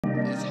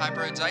It's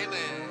Hyper Jalen,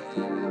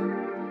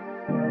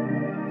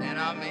 and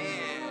I'm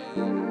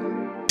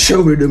in.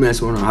 Show me the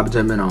mess going on, Hyper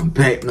Jalen, man. I'm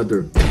back with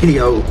another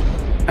video.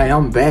 Hey,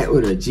 I'm back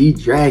with a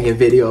G-Dragon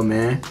video,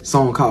 man.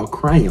 Song called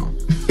Crayon.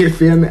 You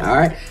feel me?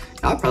 Alright.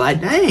 Y'all probably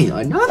like, dang,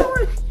 another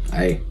one?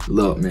 Hey,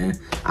 look, man.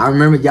 I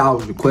remember y'all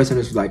was requesting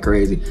this like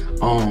crazy.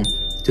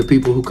 To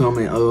people who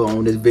comment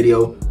on this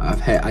video,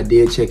 I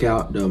did check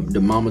out the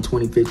Mama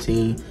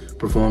 2015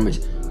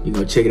 performance. You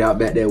go check it out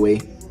back that way.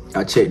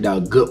 I checked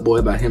out Good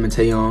Boy by him and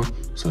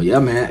Taeyeon. So yeah,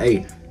 man,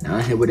 hey, now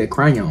I'm here with that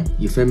Crayon.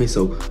 You feel me?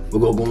 So we're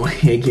gonna go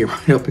ahead and get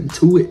right up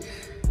into it.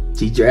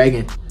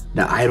 G-Dragon,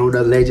 the idol,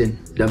 the legend,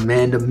 the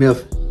man, the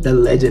myth, the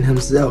legend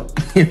himself.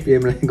 You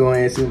feel me? Go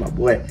ahead and see my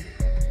boy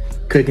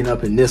cooking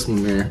up in this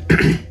one, man.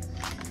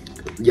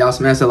 Y'all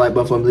smash that like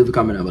button for me, leave a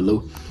comment down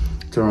below.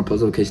 Turn on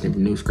post notification if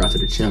you're new, subscribe to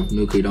the channel. If you're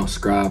new, if you don't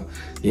subscribe,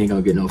 you ain't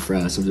gonna get no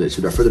fries. So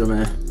without further ado,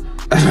 man,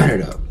 let's run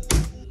it up.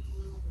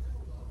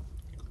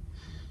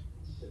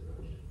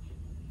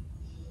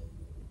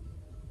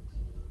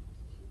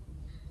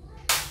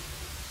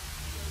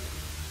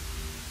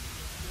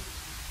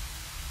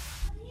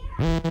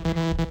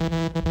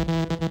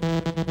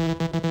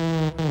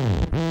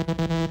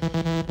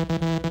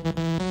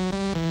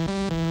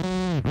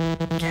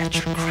 Get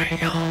your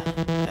crayon.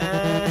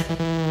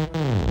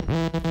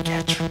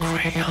 Get your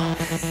crayon.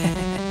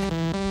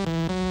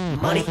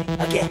 Money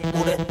again,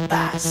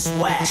 buy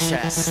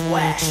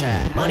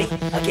swag. Money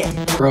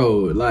again. Bro,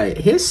 like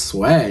his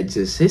swagger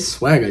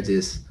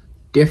just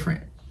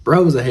different.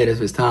 Bro was ahead of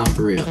his time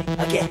for real.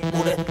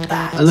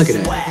 Look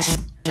at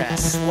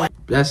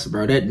that.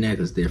 Bro, that neck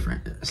is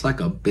different. It's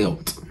like a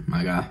belt,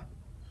 my guy.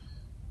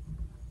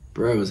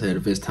 Bro was ahead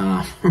of his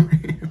time for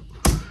real.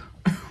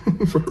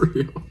 For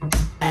real.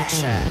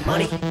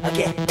 Money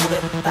again,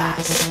 buy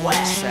swag.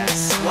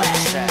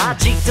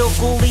 아직도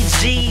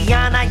꿀리지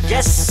않아.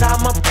 Yes,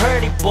 I'm a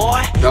pretty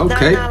boy.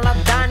 Okay. 난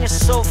날아다녀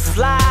so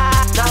fly.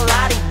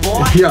 날라리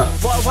boy. Yeah.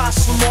 Boy,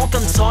 화수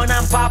목금토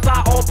난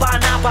바빠 오빠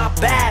나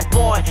bad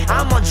boy.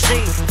 I'm a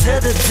G to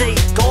the D,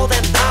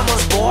 golden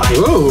diamonds boy.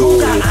 Ooh.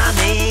 누가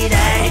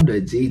아니래. I'm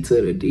the G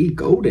to the D,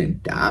 golden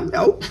diamond.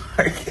 Oh.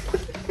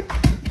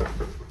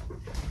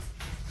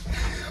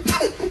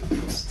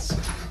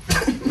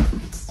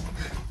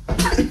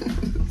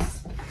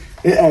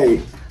 Hey,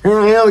 it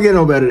don't get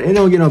no better. It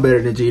don't get no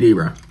better than GD,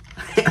 bro.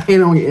 It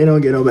don't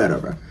get no better,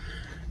 bro.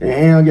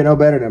 It don't get no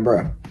better than,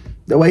 bro.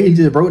 The way he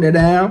just broke that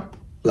down,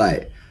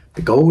 like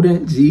the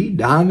golden G,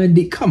 diamond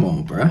D. Come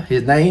on, bro.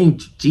 His name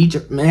G,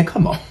 man.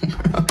 Come on,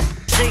 bro.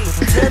 G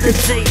to the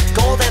D,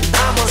 golden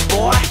diamonds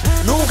boy.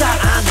 누가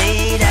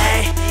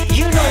아니래.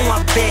 You know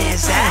I'm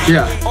busy.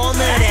 Yeah.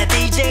 오늘의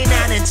DJ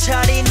나는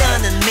철이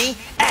너는 me.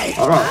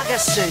 Alright.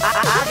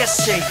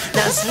 아가씨,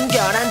 난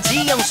순결한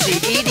지영씨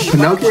이리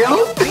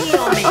Pinocchio?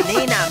 비오미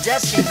네 남자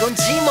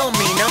친구인지 몸이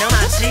너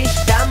마치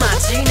다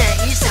마치 내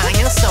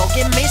이상형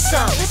속에 미소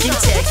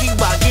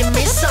김태희와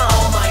김미소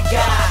Oh my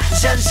god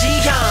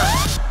전지현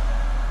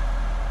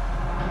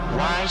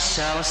Why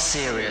so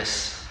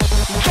serious?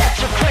 Get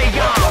your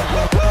crayon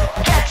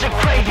Get your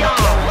crayon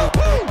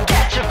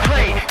Get your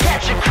crayon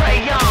Get your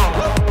crayon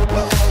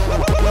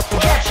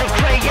Get your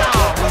crayon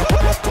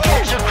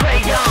Get your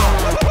crayon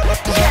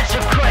Get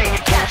your crayon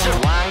Get your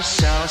Why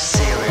so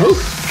serious?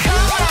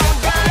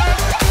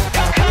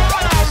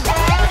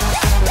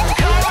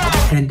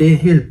 And then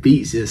his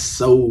beats is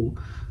so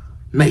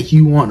make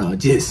you wanna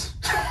just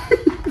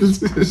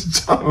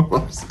jump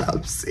up.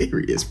 Stop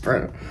serious,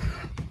 bro.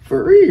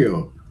 For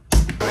real.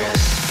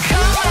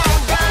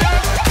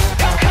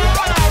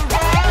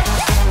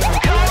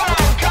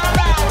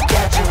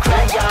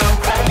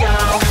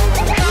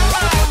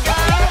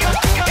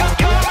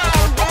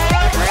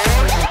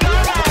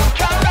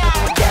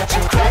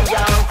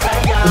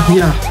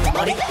 Yeah.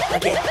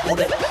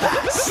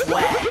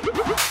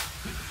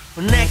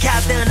 내가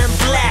드는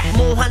black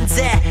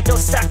무한대 또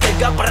싹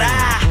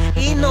긁어봐라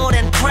이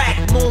노래는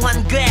crack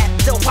무한궤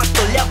또 확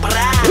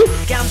돌려봐라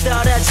감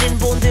떨어진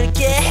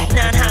분들께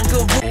난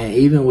한국. And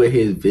even with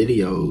his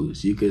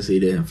videos, you can see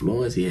the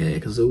influence he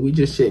had. Cause we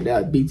just checked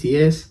out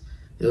BTS.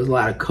 There was a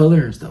lot of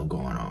color and stuff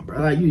going on,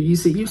 bro. Like you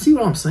see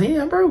what I'm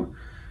saying, bro?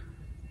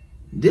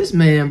 This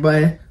man,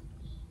 but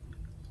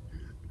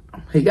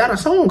he got a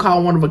song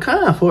called One of a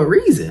Kind for a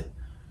reason.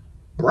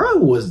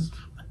 Bro is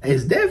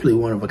definitely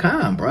one of a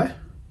kind, bro.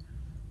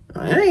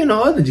 There ain't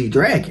no other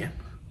G-Dragon.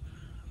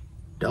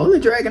 The only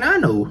dragon I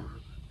know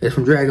is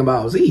from Dragon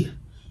Ball Z.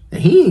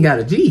 And he ain't got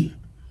a G.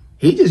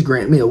 He just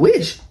grant me a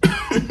wish.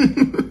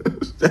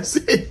 That's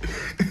it.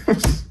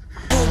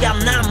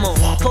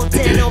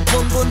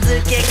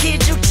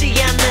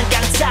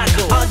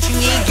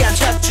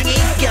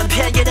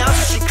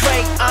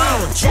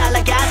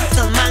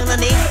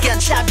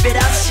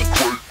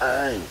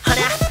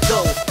 하나,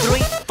 둘,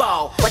 three,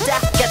 four 왔다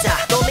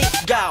갔다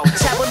돌리고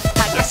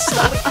차분하게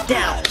slow it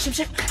down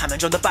심심하면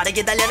좀 더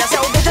빠르게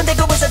달려나서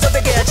대전대고 웃어서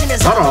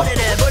베개치면서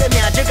노래를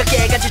부르며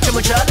즐겁게 같이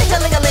춤을 춰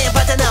링갈링갈링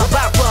파트너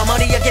바꿔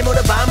머리에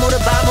물어봐 뭐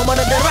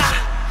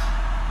모르더라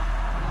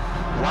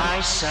Why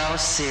so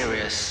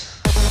serious?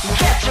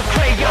 Get your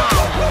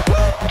crayon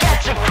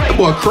Catch a That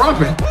boy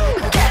crumping.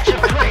 Catch a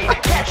crayon.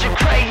 Catch a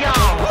crayon.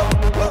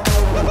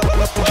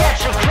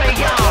 Catch a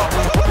crayon.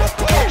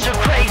 Catch a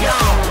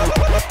crayon.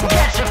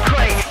 Catch a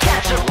crayon.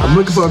 Catch a. I'm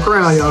looking for a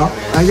crayon, y'all.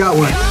 I ain't got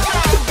one.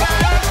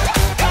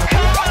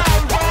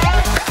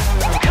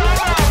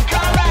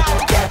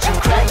 Catch a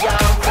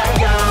crayon.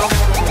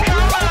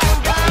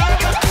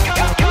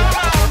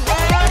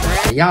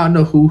 And y'all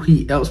know who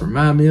he else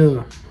remind me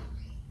of?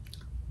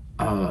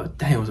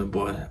 Damn, was a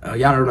boy.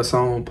 Y'all know the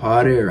song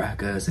 "Party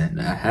Rockers in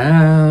the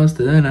House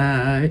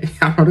Tonight"?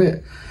 Y'all know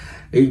that?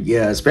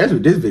 Yeah, especially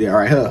with this video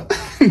right here,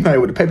 like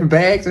with the paper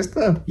bags and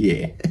stuff.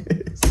 Yeah.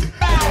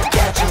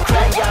 Catch a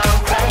crayon.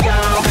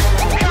 Crayon.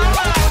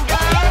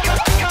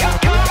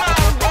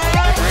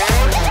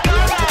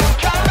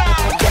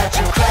 Catch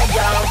a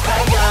crayon.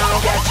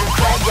 Crayon. Catch a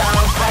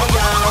crayon.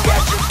 Crayon.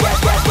 Catch a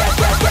crayon.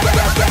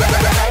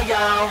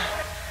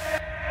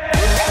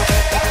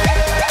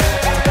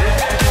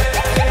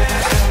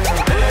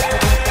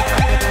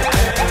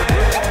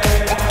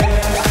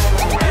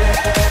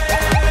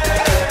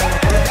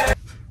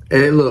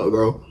 And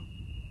look,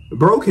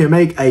 bro can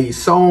make a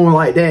song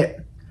like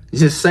that,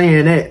 just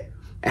saying that,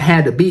 and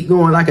had the beat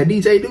going like a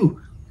DJ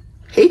do.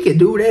 He can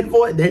do that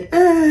voice,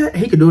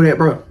 he can do that,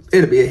 bro.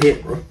 It'll be a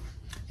hit, bro.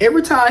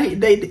 Every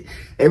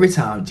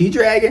time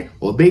G-Dragon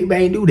or Big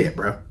Bang do that,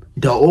 bro,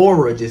 the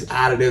aura just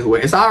out of this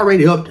way. It's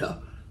already up there,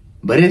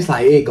 but it's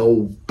like it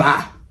go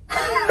by,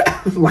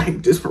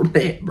 like just from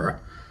that, bro.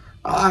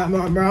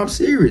 I'm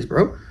serious,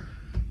 bro.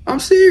 I'm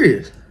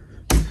serious.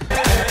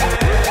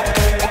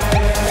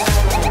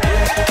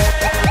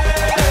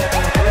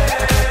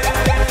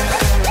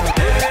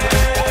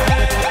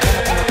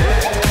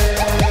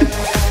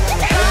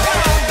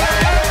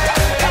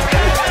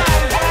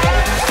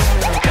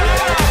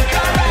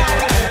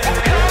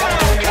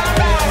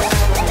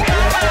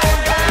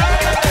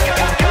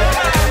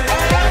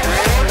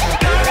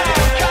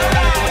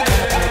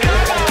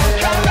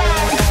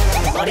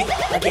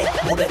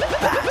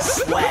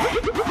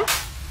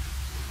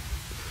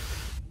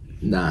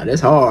 Nah,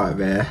 that's hard,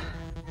 man.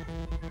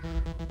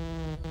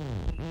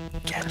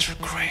 Catch a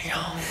crayon.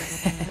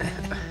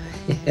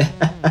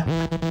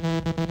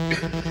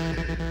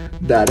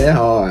 Nah, that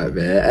hard,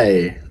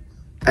 man.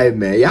 Hey,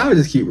 man, y'all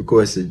just keep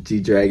requesting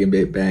G-Dragon,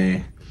 Big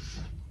Bang.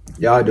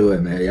 Y'all do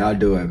it, man. Y'all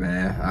do it,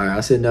 man. All right,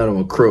 I seen another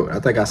one, Crook. I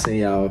think I seen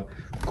y'all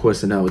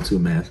request another one too,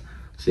 man.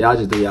 So y'all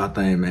just do y'all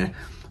thing, man.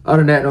 Other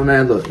than that, though,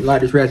 man, look, you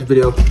like this reaction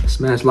video,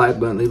 smash the like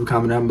button, leave a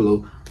comment down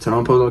below. Turn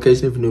on post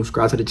notifications if you're new.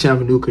 Subscribe to the channel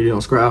if you're new, because you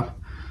don't subscribe.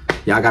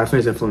 Y'all gotta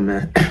finish that for me,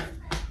 man.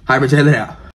 Hybrid Jalen out.